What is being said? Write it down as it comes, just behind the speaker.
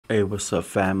Hey, what's up,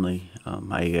 family?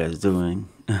 How you guys doing?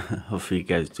 Hopefully, you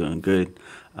guys doing good.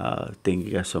 Thank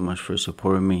you guys so much for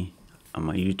supporting me on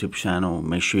my YouTube channel.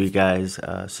 Make sure you guys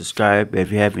subscribe if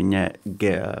you haven't yet.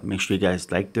 Make sure you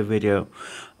guys like the video.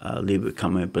 Leave a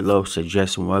comment below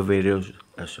suggesting what videos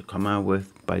I should come out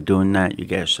with. By doing that, you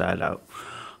get a shout out.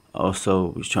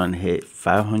 Also, we're trying to hit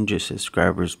 500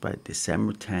 subscribers by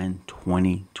December 10,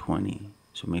 2020.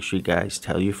 So make sure you guys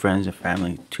tell your friends and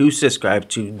family to subscribe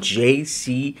to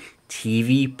JCTVPRO.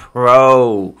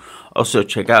 Also,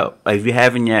 check out, if you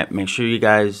haven't yet, make sure you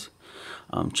guys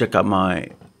check out my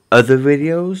other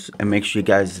videos. And make sure you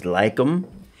guys like them.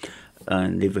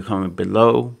 And leave a comment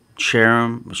below. Share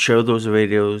them. Share those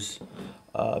videos.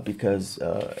 Because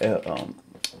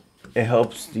it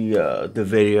helps the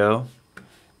video.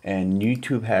 And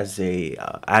YouTube has a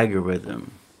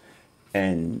algorithm.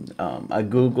 And I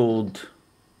googled,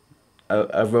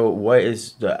 I wrote, what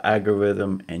is the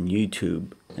algorithm in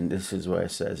YouTube? And this is what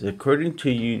it says. According to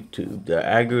YouTube, the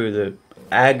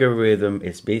algorithm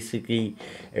is basically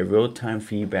a real-time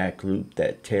feedback loop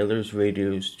that tailors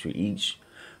videos to each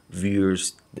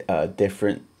viewer's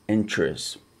different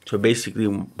interests. So basically,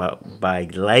 by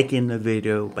liking the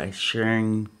video, by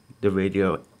sharing the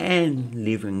video, and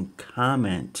leaving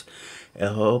comment, it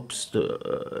helps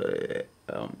the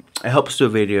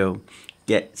video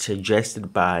get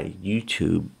suggested by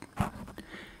YouTube,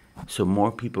 so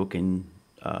more people can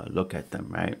look at them,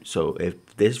 right? So if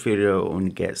this video only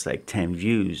gets like 10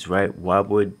 views, right, why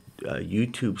would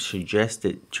YouTube suggest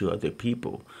it to other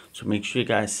people? So make sure you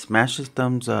guys smash the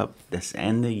thumbs up. Let's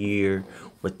end the year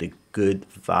with the good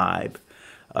vibe.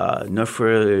 No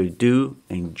further ado,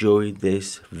 enjoy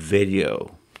this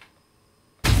video.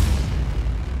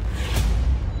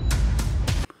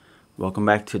 Welcome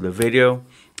back to the video.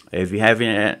 If you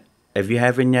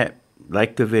haven't yet,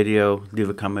 like the video, leave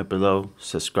a comment below,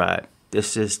 subscribe.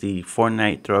 This is the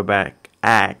Fortnite Throwback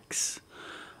Axe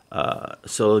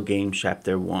solo game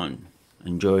chapter 1.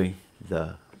 Enjoy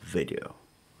the video.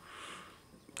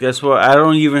 Guess what? I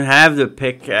don't even have the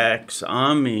pickaxe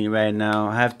on me right now.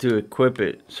 I have to equip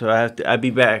it. So I'll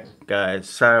be back, guys.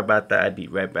 Sorry about that. I'll be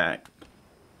right back.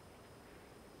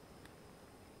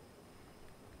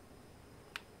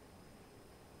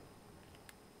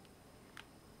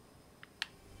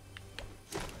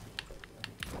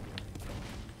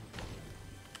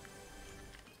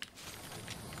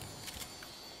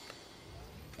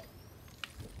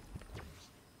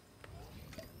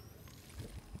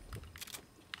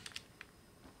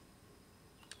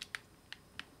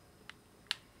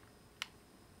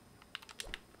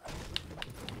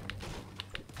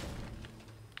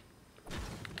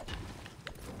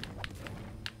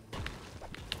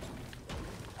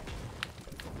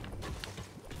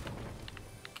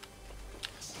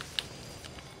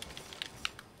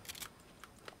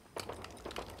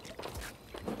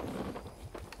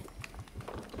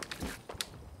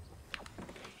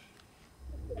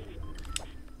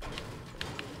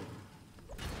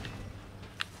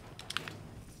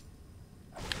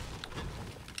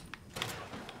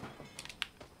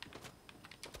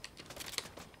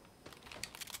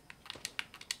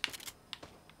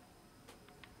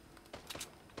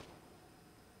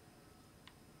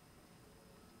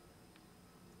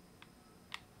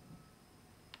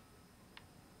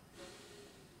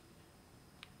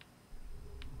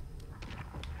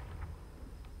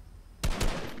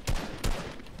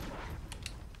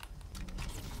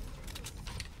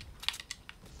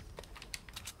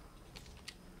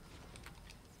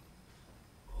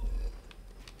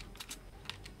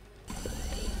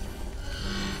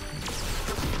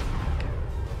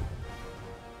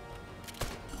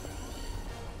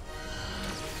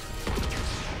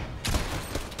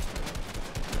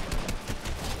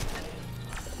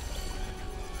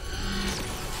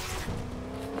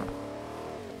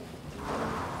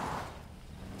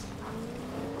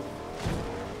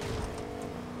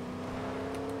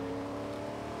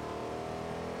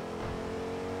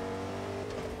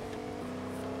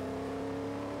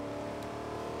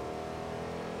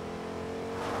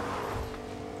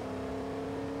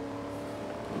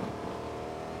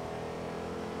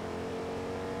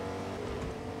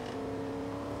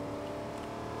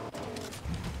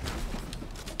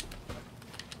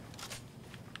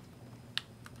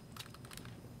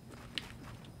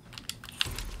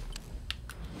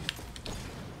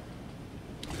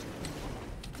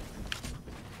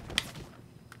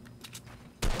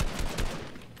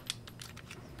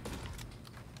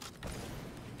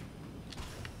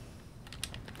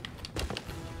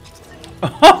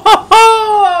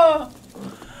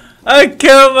 I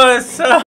killed myself.